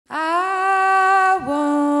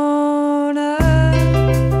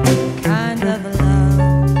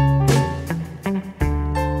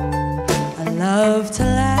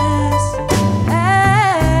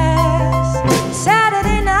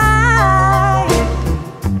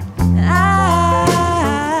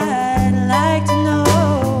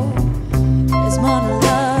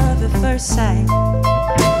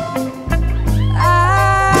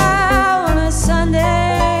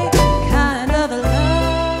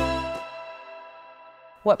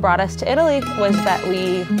What brought us to Italy was that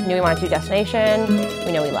we knew we wanted to do destination,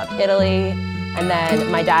 we knew we loved Italy, and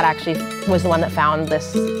then my dad actually was the one that found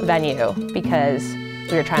this venue because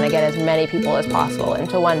we were trying to get as many people as possible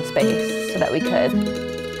into one space so that we could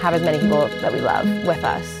have as many people that we love with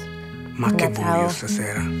us. Ma che buio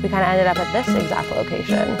stasera. We kind of ended up at this exact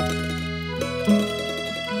location.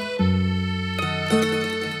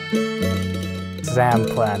 Sam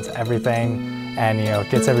plans everything and, you know,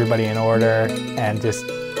 gets everybody in order and just,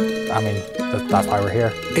 I mean, that's why we're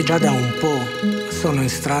here. E già da un po' sono in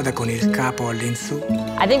strada con il capo all'insù.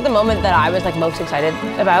 I think the moment that I was like most excited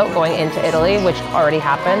about going into Italy, which already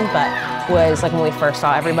happened, but was like when we first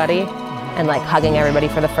saw everybody and like hugging everybody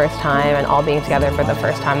for the first time and all being together for the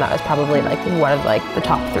first time. That was probably like one of like the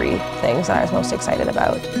top 3 things that I was most excited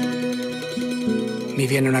about. Mi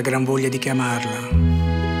viene una gran voglia di chiamarla.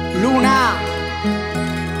 Luna!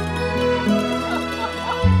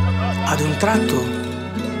 Ad un tratto,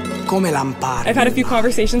 come lampare. I've had a few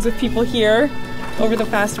conversations with people here over the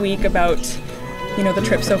past week about, you know, the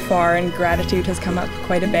trip so far, and gratitude has come up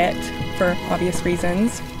quite a bit for obvious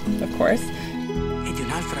reasons, of course.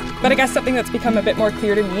 But I guess something that's become a bit more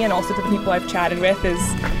clear to me and also to the people I've chatted with is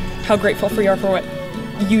how grateful we are for what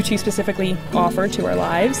you two specifically offer to our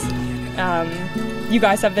lives. You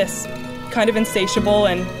guys have this kind of insatiable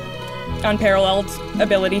and unparalleled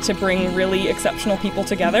ability to bring really exceptional people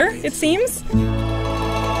together, it seems. Fino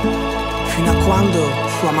a quando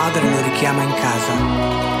sua madre lo richiama in casa.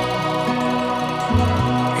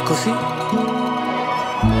 E così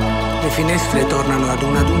le finestre tornano ad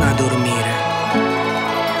una a dormire,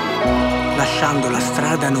 lasciando la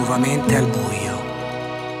strada nuovamente al buio.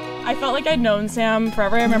 I felt like I'd known Sam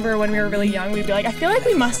forever. I remember when we were really young, we'd be like, I feel like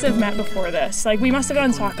we must have met before this. Like, we must have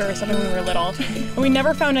done soccer or something when we were little. And we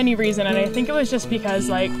never found any reason, and I think it was just because,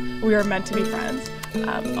 like, we were meant to be friends.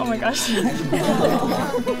 Oh my gosh.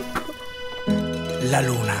 La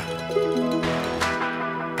Luna.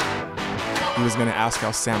 He was gonna ask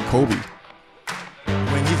out Sam Kobe.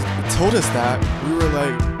 When he told us that, we were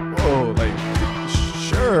like, whoa, like,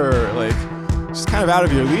 sure, like, just kind of out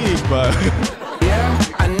of your league, but... Yeah,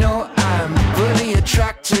 I know I'm really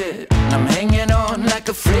attracted. I'm hanging on like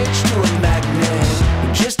a fridge to a magnet.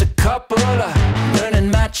 Just a couple of burning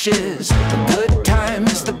matches. A good time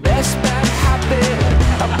is the best bad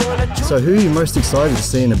habit. So who are you most excited to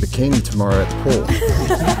see in a bikini tomorrow at the pool?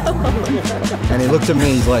 And he looked at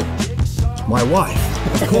me, he's like, my wife,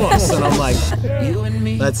 of course. And I'm like,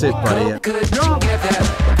 that's it, buddy.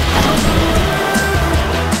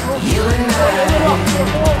 You and I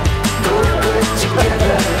go good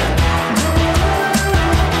together.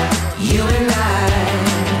 You and I,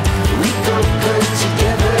 we go good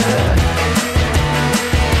together.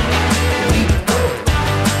 We go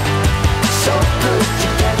so good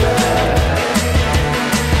together.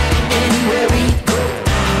 Anywhere we go,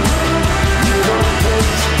 we go good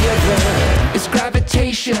together. It's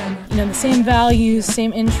gravitation. You know, the same values,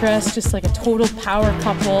 same interests, just like a total power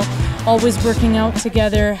couple, always working out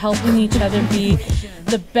together, helping each other be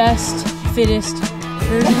the best, fittest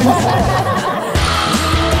version.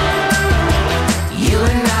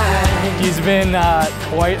 She's been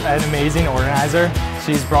quite an amazing organizer.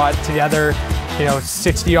 She's brought together, you know,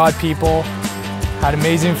 60-odd people, had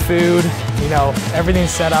amazing food, you know,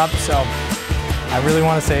 everything's set up. So I really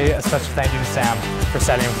want to say a special thank you to Sam for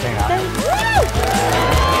setting everything up.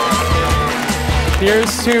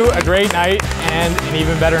 Here's to a great night and an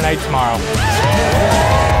even better night tomorrow.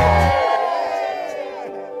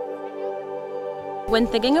 When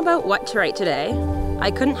thinking about what to write today,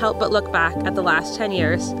 I couldn't help but look back at the last 10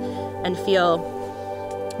 years and feel,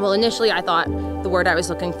 well, initially I thought the word I was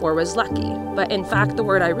looking for was lucky, but in fact the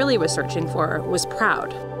word I really was searching for was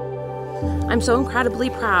proud. I'm so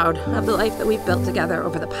incredibly proud of the life that we've built together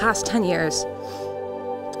over the past 10 years.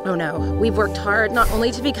 Oh no, we've worked hard not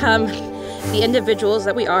only to become the individuals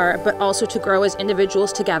that we are, but also to grow as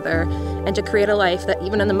individuals together and to create a life that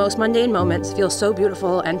even in the most mundane moments feels so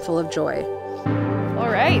beautiful and full of joy. All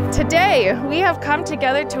right, today we have come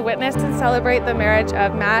together to witness and celebrate the marriage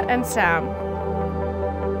of Matt and Sam.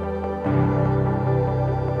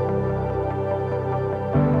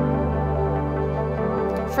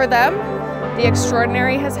 For them, the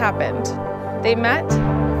extraordinary has happened. They met,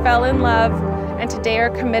 fell in love, and today are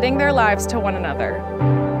committing their lives to one another.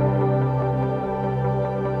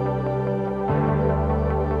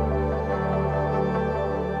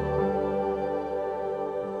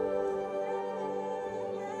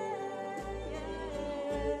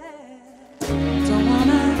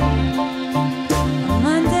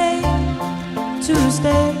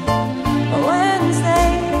 Tuesday, a Wednesday,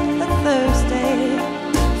 a Thursday,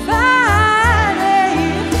 Friday,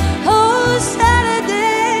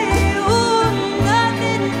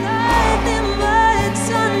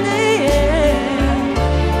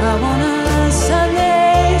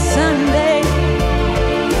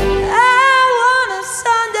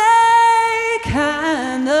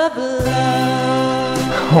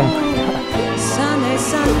 Oh my God. Sunday,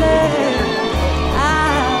 Sunday,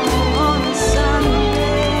 I'm on a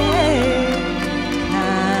Sunday,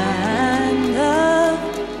 kind of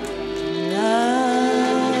love.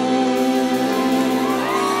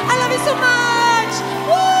 I love you so much.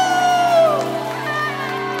 Woo!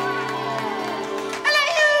 I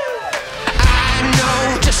love you. I know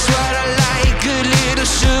just what I like, a little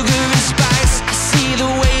sugar and spice. I see the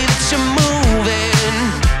way that you're moving.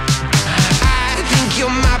 I think you're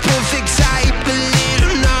my perfect type, a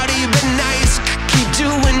little naughty but nice. Keep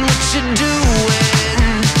doing what you're doing.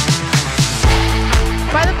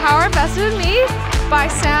 By the power vested in me by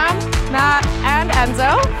Sam, Matt, and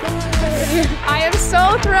Enzo, I am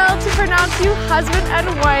so thrilled to pronounce you husband and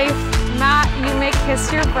wife. Matt, you may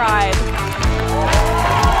kiss your bride.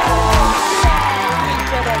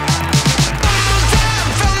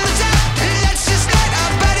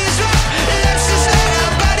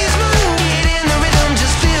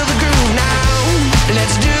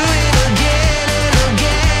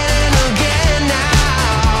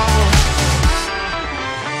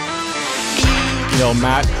 You know,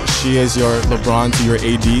 Matt, she is your LeBron to your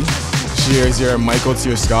AD. She is your Michael to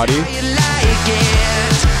your Scotty.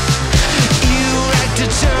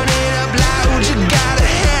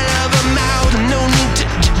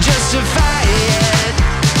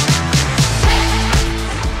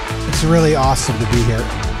 It's really awesome to be here.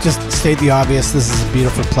 Just state the obvious, this is a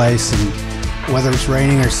beautiful place, and whether it's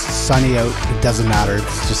raining or sunny out, it doesn't matter.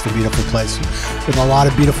 It's just a beautiful place with a lot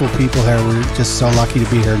of beautiful people here. We're just so lucky to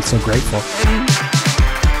be here and so grateful.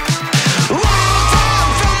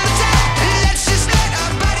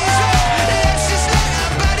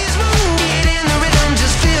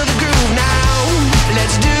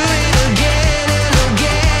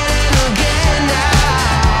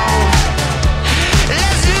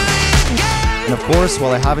 And of course,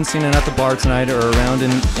 while I haven't seen it at the bar tonight or around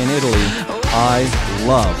in Italy, I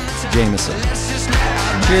love Jameson.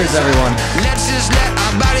 Cheers, everyone. Let's just let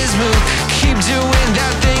our bodies move. Keep doing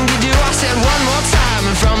that thing you do. I said one more time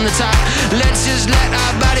and from the top. Let's just let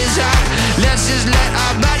our bodies rock. Let's just let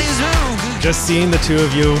our bodies move. Just seeing the two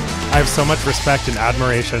of you, I have so much respect and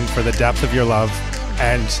admiration for the depth of your love.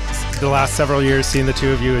 And the last several years, seeing the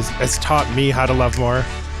two of you has taught me how to love more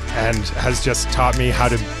and has just taught me how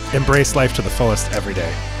to embrace life to the fullest every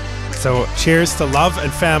day. So cheers to love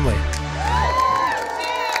and family.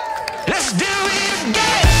 Let's do it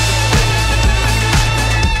again.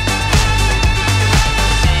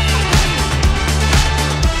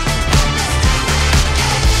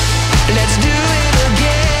 Let's do it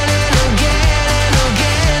again and again and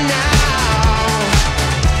again now.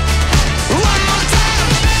 One more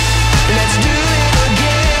time. Let's do it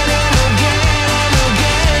again and again and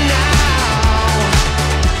again now.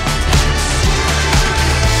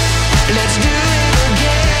 Let's do it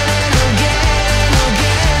again and again and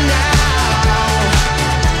again now.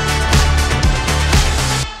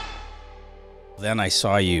 Then I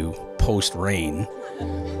saw you post-rain,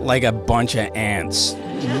 like a bunch of ants,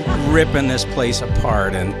 ripping this place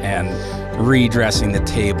apart and redressing the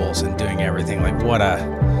tables and doing everything. Like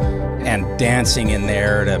and dancing in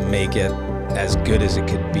there to make it as good as it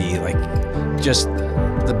could be. Like, just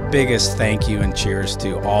the biggest thank you and cheers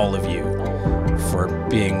to all of you for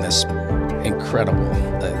being this incredible.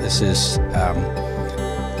 This is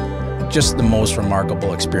just the most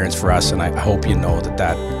remarkable experience for us, and I hope you know that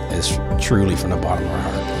that is truly from the bottom of our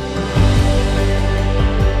heart.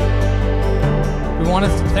 We want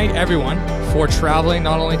to thank everyone for traveling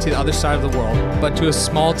not only to the other side of the world, but to a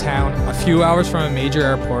small town a few hours from a major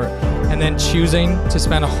airport, and then choosing to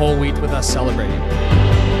spend a whole week with us celebrating.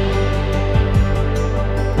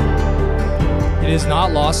 It is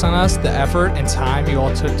not lost on us the effort and time you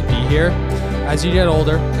all took to be here. As you get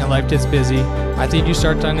older and life gets busy, I think you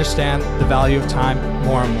start to understand the value of time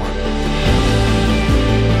more and more.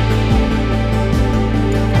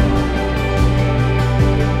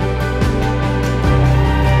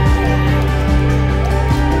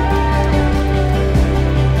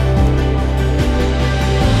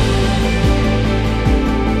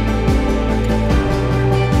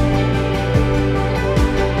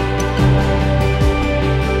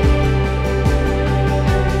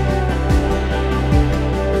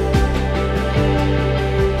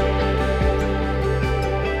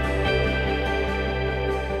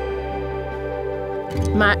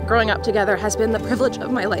 Matt, growing up together has been the privilege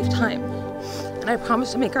of my lifetime. And I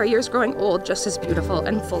promise to make our years growing old just as beautiful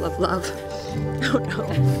and full of love. Oh no.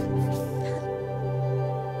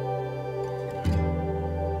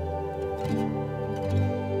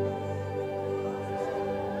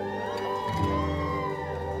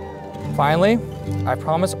 Finally, I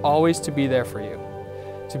promise always to be there for you,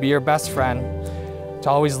 to be your best friend, to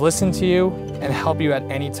always listen to you and help you at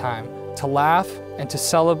any time, to laugh and to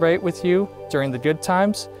celebrate with you during the good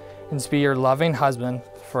times, and to be your loving husband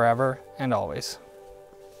forever and always.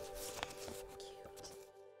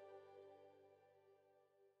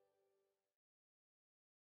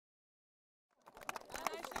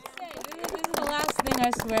 I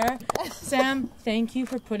swear. Sam, thank you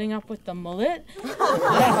for putting up with the mullet.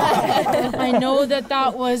 I know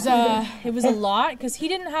that was, it was a lot, because he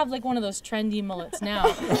didn't have like one of those trendy mullets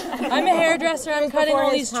now. I'm a hairdresser, I'm cutting all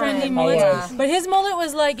these trendy mullets, but his mullet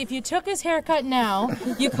was like, if you took his haircut now,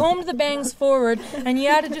 you combed the bangs forward, and you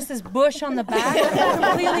added just this bush on the back,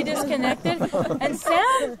 completely disconnected. And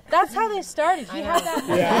Sam, that's how they started. He had that.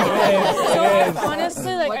 So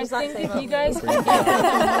honestly, like, I think if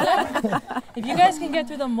you guys can get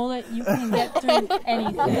through the mullet, you can get through the mullet, you can get through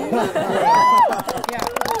anything. Yeah.